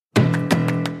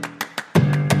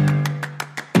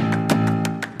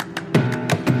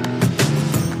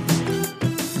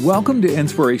Welcome to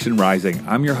Inspiration Rising.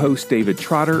 I'm your host, David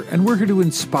Trotter, and we're here to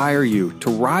inspire you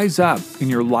to rise up in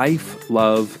your life,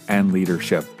 love, and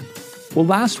leadership. Well,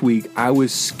 last week I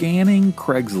was scanning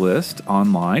Craigslist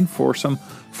online for some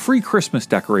free Christmas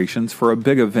decorations for a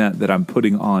big event that I'm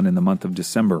putting on in the month of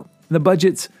December. The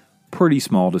budget's pretty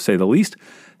small, to say the least,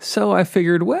 so I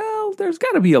figured, well, there's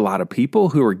got to be a lot of people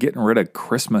who are getting rid of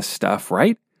Christmas stuff,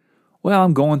 right? Well,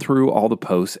 I'm going through all the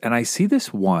posts, and I see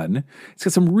this one. It's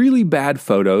got some really bad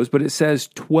photos, but it says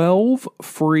 12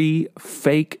 free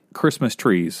fake Christmas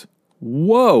trees.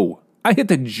 Whoa! I hit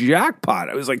the jackpot.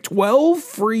 I was like, 12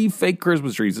 free fake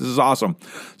Christmas trees. This is awesome.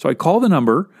 So I call the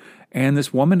number, and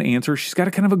this woman answers. She's got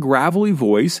a kind of a gravelly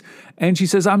voice, and she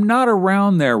says, I'm not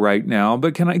around there right now,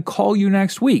 but can I call you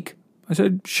next week? I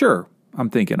said, sure.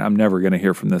 I'm thinking I'm never going to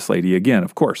hear from this lady again,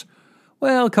 of course.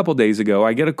 Well, a couple days ago,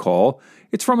 I get a call.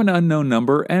 It's from an unknown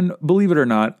number, and believe it or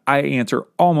not, I answer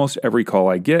almost every call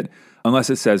I get, unless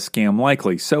it says scam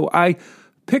likely. So I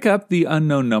pick up the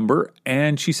unknown number,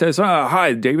 and she says,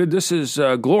 hi, David, this is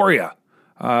Gloria.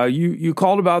 You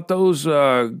called about those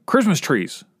Christmas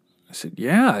trees. I said,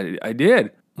 yeah, I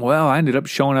did. Well, I ended up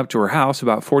showing up to her house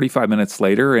about 45 minutes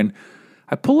later, and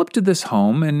I pull up to this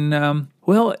home, and,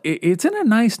 it's in a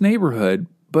nice neighborhood,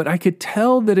 but I could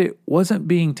tell that it wasn't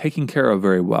being taken care of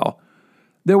very well.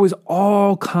 There was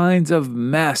all kinds of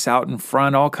mess out in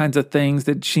front, all kinds of things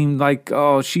that seemed like,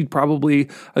 she'd probably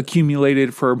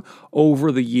accumulated for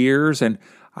over the years. And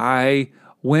I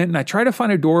went and I tried to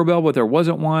find a doorbell, but there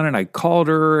wasn't one. And I called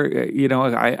her,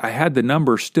 I had the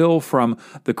number still from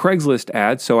the Craigslist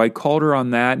ad. So I called her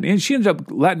on that. And she ended up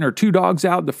letting her two dogs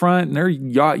out the front, and they're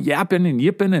yapping and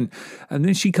yipping. And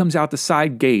then she comes out the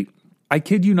side gate. I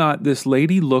kid you not, this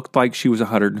lady looked like she was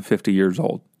 150 years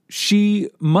old. She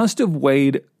must have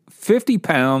weighed 50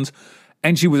 pounds,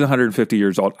 and she was 150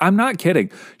 years old. I'm not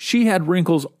kidding. She had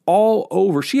wrinkles all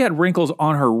over. She had wrinkles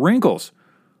on her wrinkles.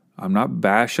 I'm not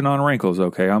bashing on wrinkles,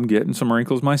 okay? I'm getting some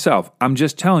wrinkles myself. I'm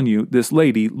just telling you, this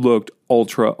lady looked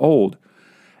ultra old.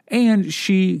 And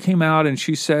she came out and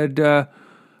she said, I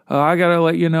got to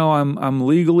let you know I'm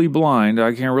legally blind.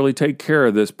 I can't really take care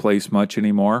of this place much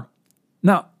anymore.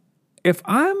 Now, if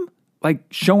I'm like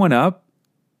showing up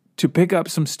to pick up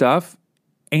some stuff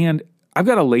and I've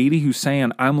got a lady who's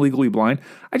saying I'm legally blind,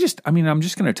 I'm just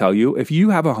going to tell you, if you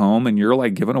have a home and you're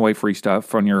like giving away free stuff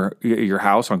from your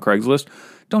house on Craigslist,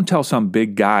 don't tell some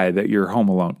big guy that you're home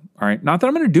alone. All right. Not that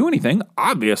I'm going to do anything.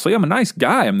 Obviously, I'm a nice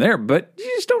guy. I'm there, but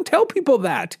you just don't tell people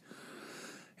that.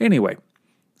 Anyway,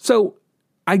 so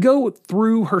I go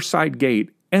through her side gate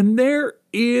and there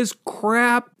is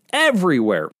crap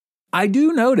everywhere. I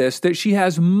do notice that she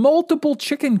has multiple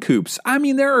chicken coops. I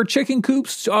mean, there are chicken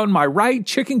coops on my right,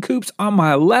 chicken coops on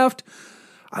my left.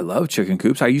 I love chicken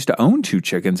coops. I used to own 2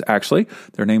 chickens, actually.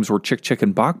 Their names were Chick, Chick,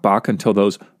 and Bok, Bok until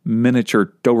those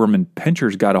miniature Doberman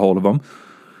pinchers got a hold of them.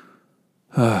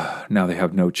 Now they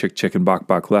have no Chick, Chick, and Bok,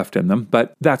 Bok left in them,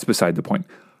 but that's beside the point.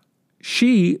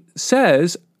 She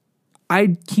says,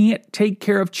 I can't take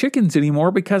care of chickens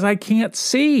anymore because I can't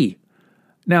see.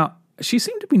 Now, she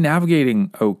seemed to be navigating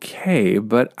okay,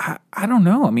 but I don't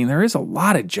know. I mean, there is a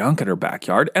lot of junk in her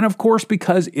backyard. And of course,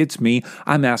 because it's me,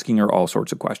 I'm asking her all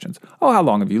sorts of questions. Oh, how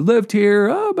long have you lived here?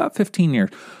 Oh, about 15 years.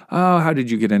 Oh, how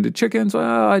did you get into chickens? Oh,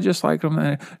 I just like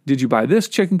them. Did you buy this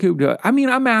chicken coop?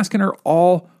 I'm asking her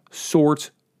all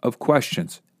sorts of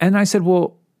questions. And I said,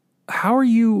 well, how are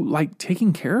you like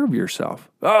taking care of yourself?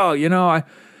 Oh, I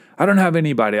don't have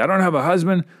anybody. I don't have a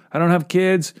husband. I don't have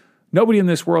kids. Nobody in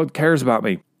this world cares about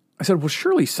me. I said, well,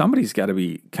 surely somebody's got to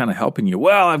be kind of helping you.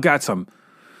 Well, I've got some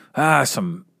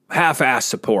half-ass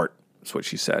support. That's what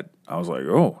she said. I was like,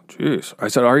 oh, geez. I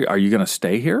said, are you going to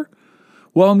stay here?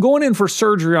 Well, I'm going in for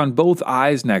surgery on both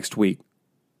eyes next week.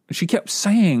 And she kept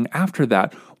saying after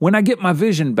that, when I get my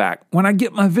vision back, I'm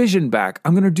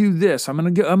going to do this. I'm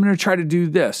going to try to do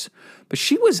this. But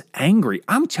she was angry.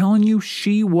 I'm telling you,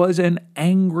 she was an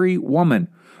angry woman.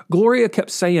 Gloria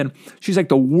kept saying, she's like,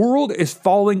 the world is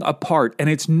falling apart and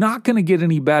it's not going to get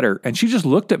any better. And she just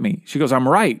looked at me. She goes, I'm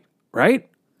right?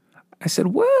 I said,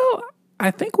 well,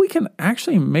 I think we can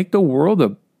actually make the world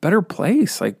a better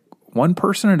place, like one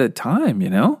person at a time,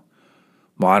 Well,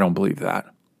 I don't believe that.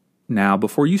 Now,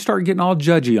 before you start getting all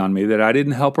judgy on me that I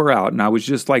didn't help her out and I was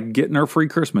just like getting her free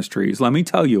Christmas trees, let me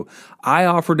tell you, I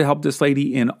offered to help this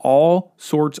lady in all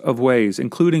sorts of ways,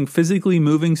 including physically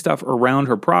moving stuff around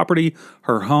her property,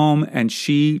 her home, and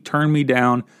she turned me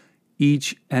down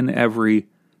each and every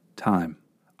time.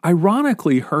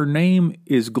 Ironically, her name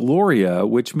is Gloria,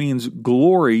 which means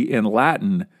glory in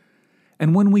Latin.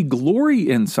 And when we glory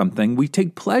in something, we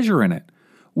take pleasure in it.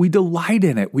 We delight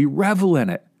in it. We revel in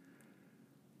it.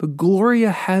 But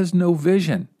Gloria has no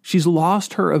vision. She's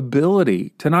lost her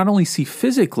ability to not only see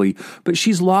physically, but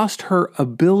she's lost her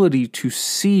ability to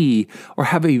see or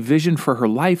have a vision for her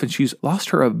life, and she's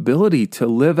lost her ability to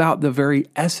live out the very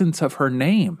essence of her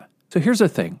name. So here's the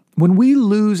thing. When we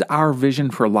lose our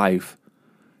vision for life,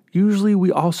 usually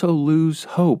we also lose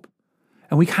hope.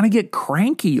 And we kind of get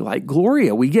cranky like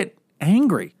Gloria. We get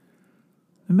angry.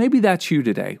 And maybe that's you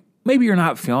today. Maybe you're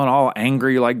not feeling all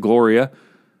angry like Gloria,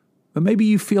 but maybe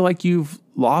you feel like you've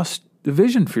lost the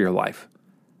vision for your life.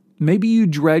 Maybe you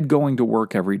dread going to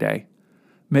work every day.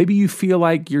 Maybe you feel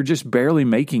like you're just barely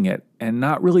making it and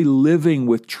not really living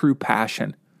with true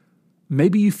passion.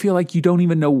 Maybe you feel like you don't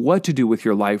even know what to do with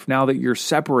your life now that you're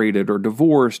separated or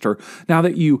divorced, or now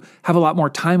that you have a lot more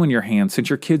time on your hands since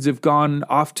your kids have gone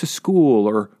off to school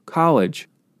or college.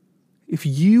 If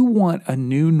you want a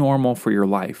new normal for your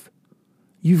life,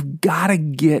 you've got to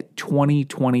get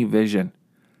 2020 vision.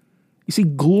 You see,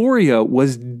 Gloria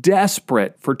was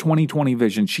desperate for 2020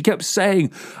 vision. She kept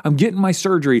saying, I'm getting my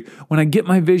surgery when I get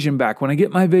my vision back, when I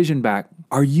get my vision back.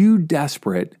 Are you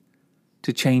desperate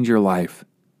to change your life?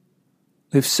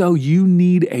 If so, you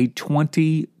need a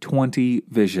 2020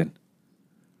 vision.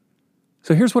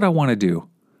 So here's what I want to do.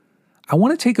 I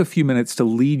want to take a few minutes to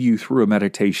lead you through a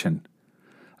meditation.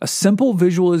 A simple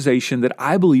visualization that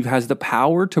I believe has the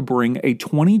power to bring a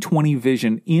 2020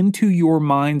 vision into your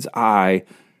mind's eye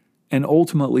and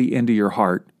ultimately into your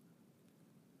heart.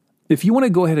 If you want to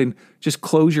go ahead and just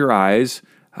close your eyes,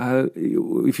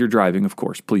 if you're driving, of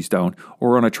course, please don't,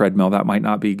 or on a treadmill, that might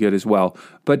not be good as well.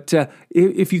 But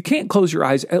if you can't close your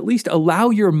eyes, at least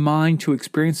allow your mind to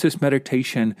experience this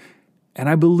meditation, and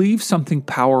I believe something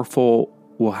powerful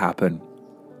will happen.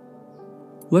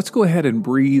 Let's go ahead and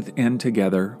breathe in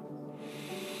together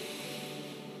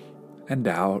and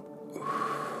out,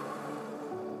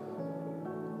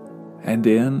 and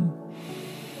in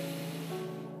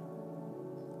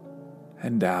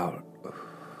and out.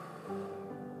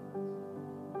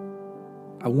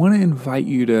 I want to invite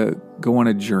you to go on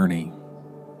a journey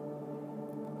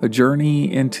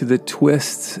into the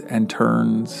twists and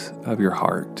turns of your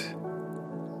heart.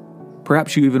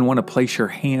 Perhaps you even want to place your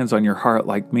hands on your heart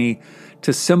like me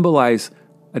to symbolize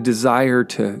a desire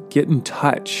to get in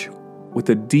touch with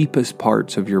the deepest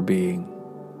parts of your being.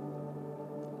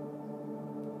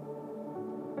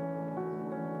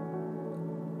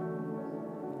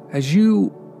 As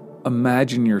you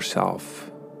imagine yourself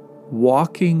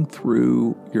walking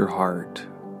through your heart,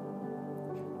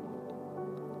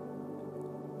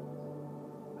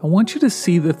 I want you to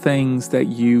see the things that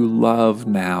you love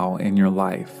now in your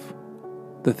life,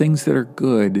 the things that are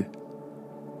good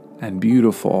and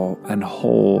beautiful and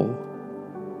whole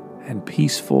and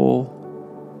peaceful.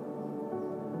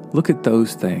 Look at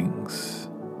those things.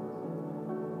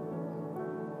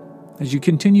 As you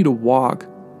continue to walk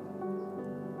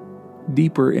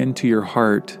deeper into your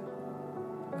heart,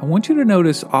 I want you to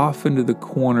notice off into the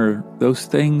corner those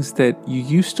things that you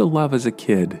used to love as a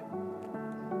kid.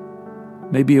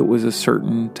 Maybe it was a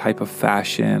certain type of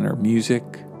fashion or music,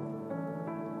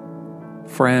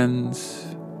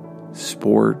 friends,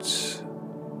 sports.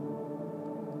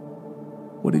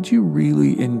 What did you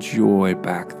really enjoy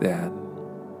back then?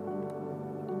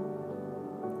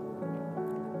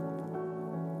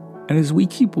 And as we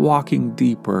keep walking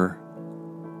deeper,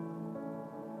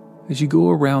 as you go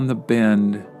around the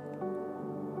bend,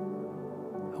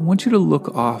 I want you to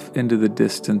look off into the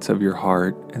distance of your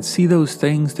heart and see those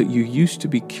things that you used to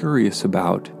be curious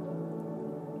about.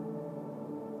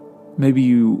 Maybe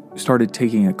you started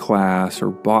taking a class or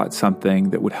bought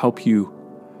something that would help you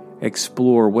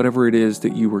explore whatever it is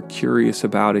that you were curious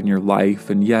about in your life,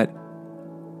 and yet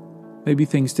maybe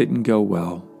things didn't go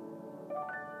well.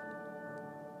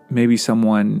 Maybe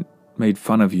someone made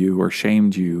fun of you or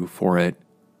shamed you for it.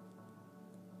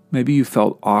 Maybe you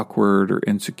felt awkward or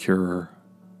insecure.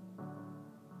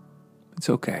 It's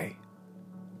okay.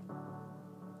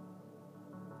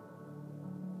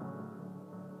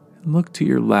 And look to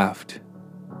your left.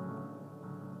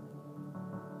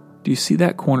 Do you see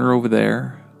that corner over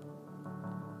there?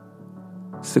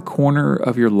 It's the corner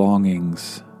of your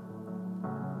longings.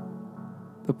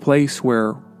 The place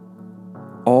where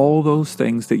all those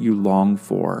things that you long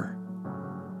for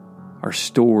are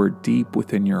stored deep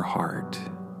within your heart.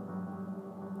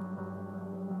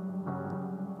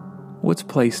 What's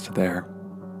placed there?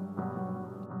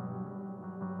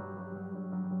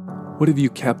 What have you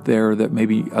kept there that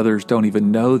maybe others don't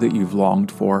even know that you've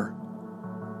longed for?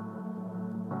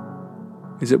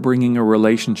 Is it bringing a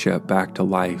relationship back to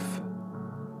life?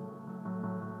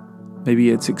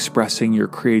 Maybe it's expressing your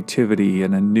creativity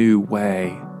in a new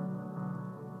way.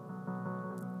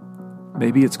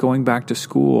 Maybe it's going back to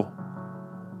school,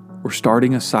 or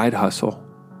starting a side hustle,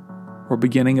 or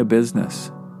beginning a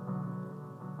business.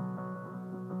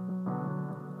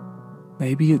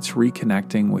 Maybe it's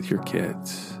reconnecting with your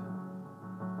kids.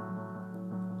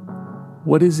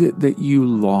 What is it that you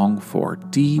long for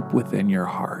deep within your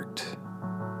heart?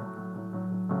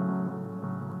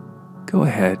 Go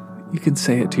ahead, you can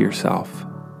say it to yourself.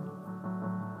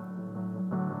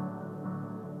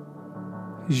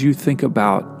 As you think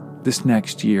about this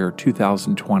next year,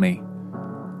 2020,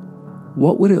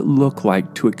 what would it look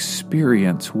like to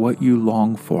experience what you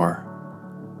long for?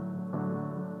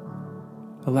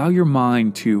 Allow your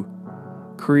mind to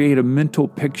create a mental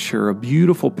picture, a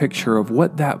beautiful picture of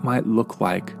what that might look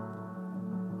like.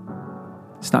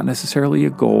 It's not necessarily a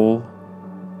goal.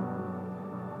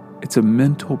 It's a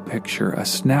mental picture, a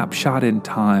snapshot in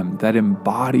time that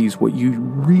embodies what you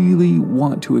really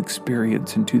want to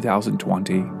experience in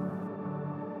 2020.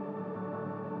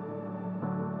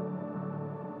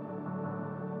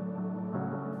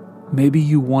 Maybe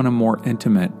you want a more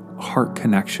intimate heart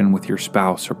connection with your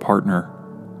spouse or partner.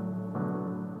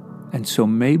 And so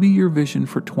maybe your vision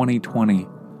for 2020,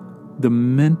 the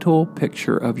mental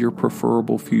picture of your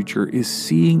preferable future, is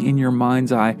seeing in your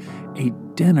mind's eye a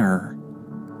dinner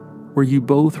where you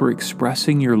both are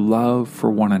expressing your love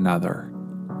for one another.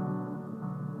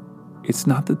 It's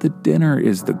not that the dinner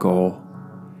is the goal.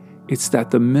 It's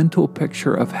that the mental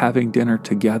picture of having dinner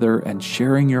together and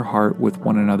sharing your heart with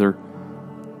one another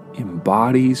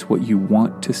embodies what you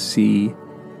want to see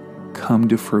come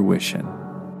to fruition.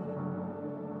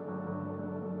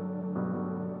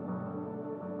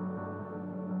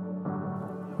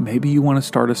 Maybe you want to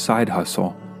start a side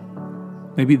hustle.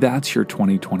 Maybe that's your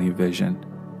 2020 vision.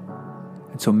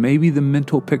 And so maybe the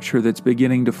mental picture that's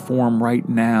beginning to form right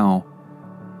now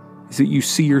is that you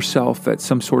see yourself at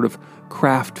some sort of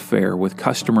craft fair with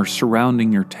customers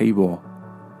surrounding your table.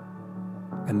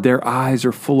 And their eyes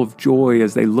are full of joy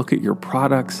as they look at your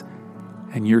products,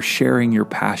 and you're sharing your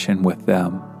passion with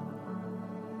them.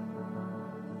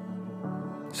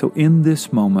 So in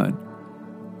this moment,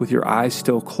 with your eyes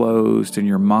still closed and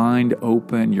your mind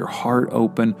open, your heart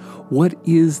open, what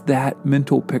is that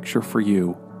mental picture for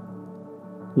you?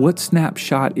 What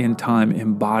snapshot in time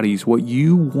embodies what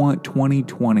you want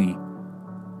 2020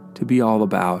 to be all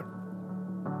about?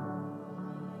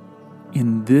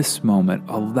 In this moment,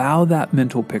 allow that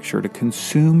mental picture to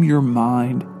consume your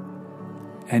mind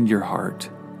and your heart.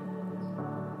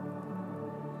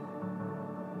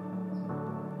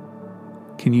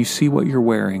 Can you see what you're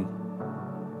wearing?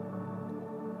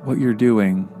 What you're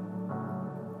doing?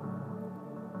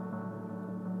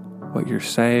 What you're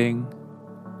saying?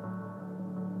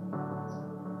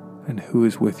 And who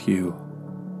is with you?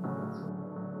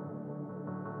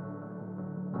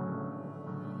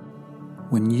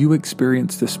 When you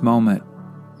experience this moment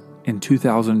in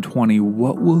 2020,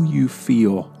 what will you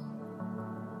feel?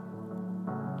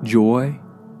 Joy?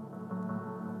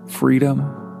 Freedom?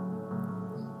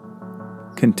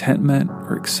 Contentment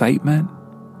or excitement?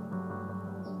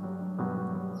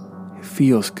 It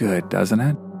feels good, doesn't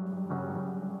it?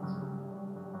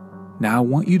 Now I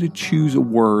want you to choose a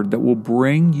word that will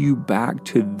bring you back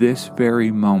to this very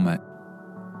moment.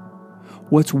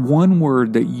 What's one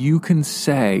word that you can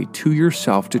say to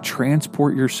yourself to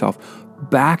transport yourself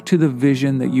back to the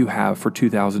vision that you have for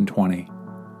 2020?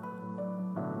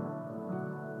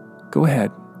 Go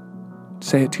ahead.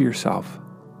 Say it to yourself.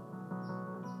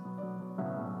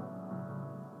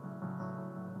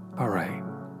 All right.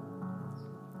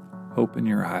 Open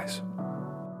your eyes.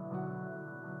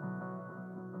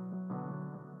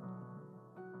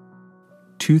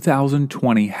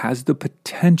 "2020 has the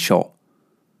potential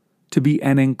to be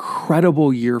an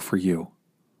incredible year for you.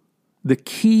 The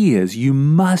key is you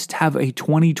must have a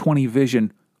 2020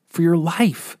 vision for your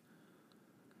life.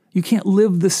 You can't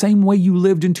live the same way you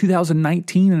lived in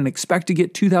 2019 and expect to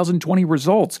get 2020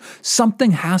 results.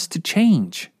 Something has to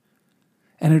change.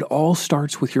 And it all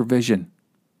starts with your vision.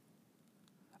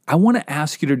 I want to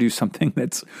ask you to do something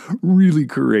that's really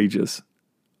courageous.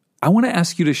 I want to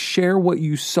ask you to share what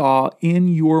you saw in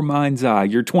your mind's eye,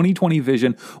 your 2020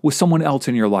 vision, with someone else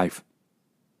in your life.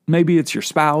 Maybe it's your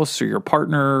spouse or your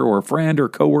partner or a friend or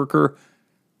coworker.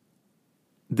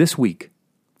 This week,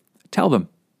 tell them,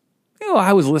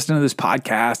 I was listening to this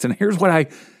podcast and here's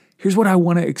what I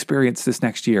want to experience this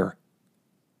next year.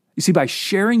 You see, by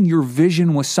sharing your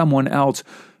vision with someone else,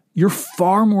 you're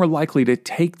far more likely to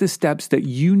take the steps that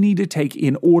you need to take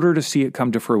in order to see it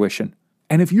come to fruition.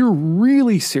 And if you're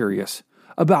really serious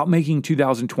about making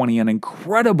 2020 an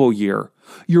incredible year,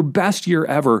 your best year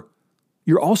ever,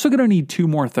 you're also going to need two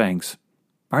more things.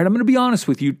 All right, I'm going to be honest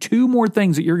with you. 2 more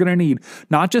things that you're going to need,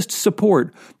 not just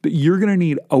support, but you're going to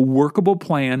need a workable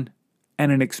plan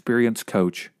and an experienced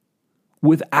coach.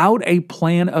 Without a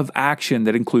plan of action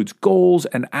that includes goals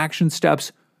and action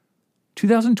steps,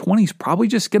 2020 is probably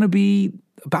just going to be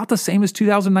about the same as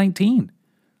 2019.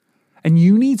 And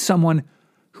you need someone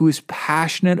who is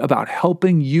passionate about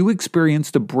helping you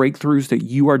experience the breakthroughs that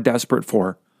you are desperate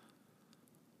for.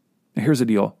 Now, here's the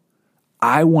deal.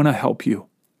 I want to help you.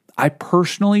 I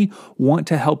personally want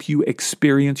to help you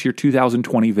experience your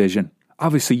 2020 vision.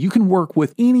 Obviously, you can work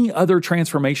with any other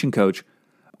transformation coach.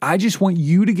 I just want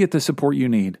you to get the support you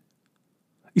need.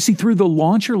 You see, through the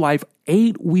Launch Your Life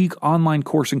 8-week online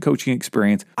course and coaching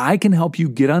experience, I can help you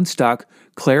get unstuck,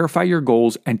 clarify your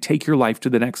goals, and take your life to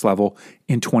the next level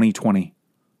in 2020.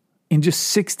 In just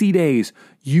 60 days,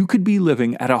 you could be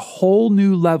living at a whole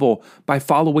new level by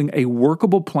following a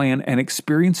workable plan and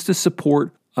experience the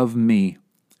support of me,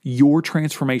 your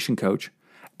transformation coach,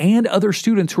 and other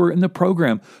students who are in the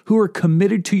program who are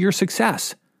committed to your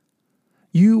success.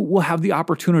 You will have the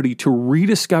opportunity to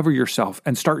rediscover yourself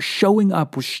and start showing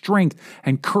up with strength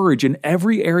and courage in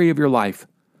every area of your life.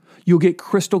 You'll get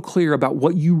crystal clear about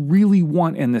what you really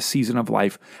want in this season of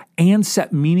life and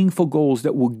set meaningful goals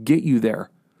that will get you there.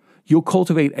 You'll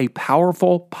cultivate a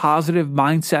powerful, positive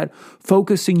mindset,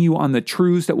 focusing you on the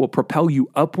truths that will propel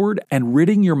you upward and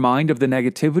ridding your mind of the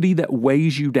negativity that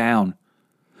weighs you down.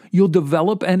 You'll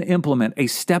develop and implement a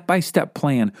step-by-step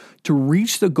plan to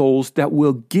reach the goals that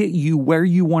will get you where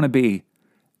you want to be.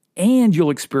 And you'll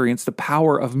experience the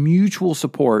power of mutual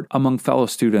support among fellow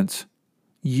students.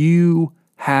 You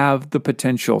have the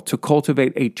potential to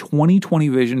cultivate a 2020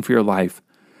 vision for your life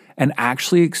and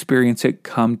actually experience it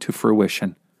come to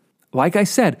fruition. Like I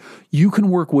said, you can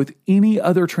work with any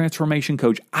other transformation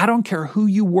coach. I don't care who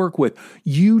you work with.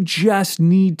 You just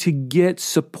need to get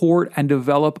support and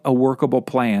develop a workable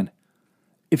plan.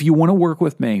 If you want to work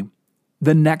with me,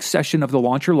 the next session of the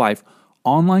Launch Your Life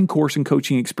online course and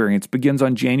coaching experience begins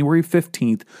on January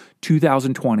 15th,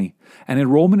 2020, and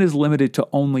enrollment is limited to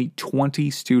only 20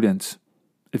 students.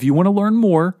 If you want to learn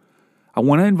more, I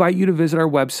want to invite you to visit our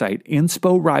website,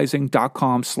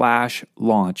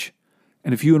 insporising.com/launch.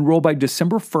 And if you enroll by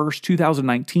December 1st,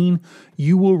 2019,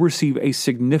 you will receive a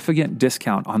significant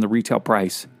discount on the retail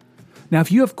price. Now,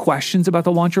 if you have questions about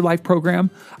the Launch Your Life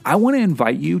program, I want to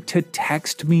invite you to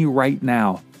text me right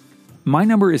now. My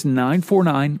number is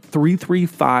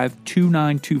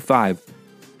 949-335-2925.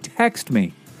 Text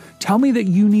me. Tell me that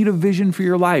you need a vision for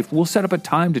your life. We'll set up a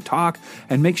time to talk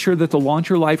and make sure that the Launch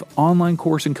Your Life online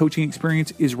course and coaching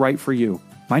experience is right for you.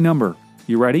 My number.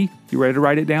 You ready? You ready to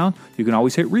write it down? You can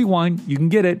always hit rewind. You can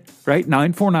get it, right?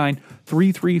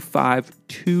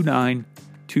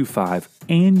 949-335-2925.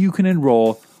 And you can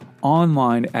enroll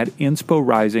online at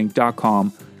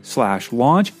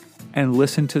insporising.com/launch and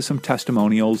listen to some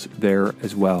testimonials there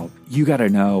as well. You got to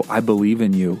know, I believe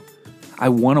in you. I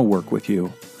want to work with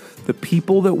you. The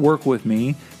people that work with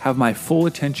me have my full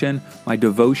attention, my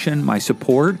devotion, my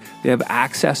support. They have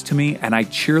access to me, and I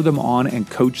cheer them on and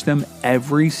coach them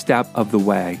every step of the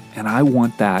way. And I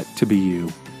want that to be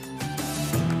you.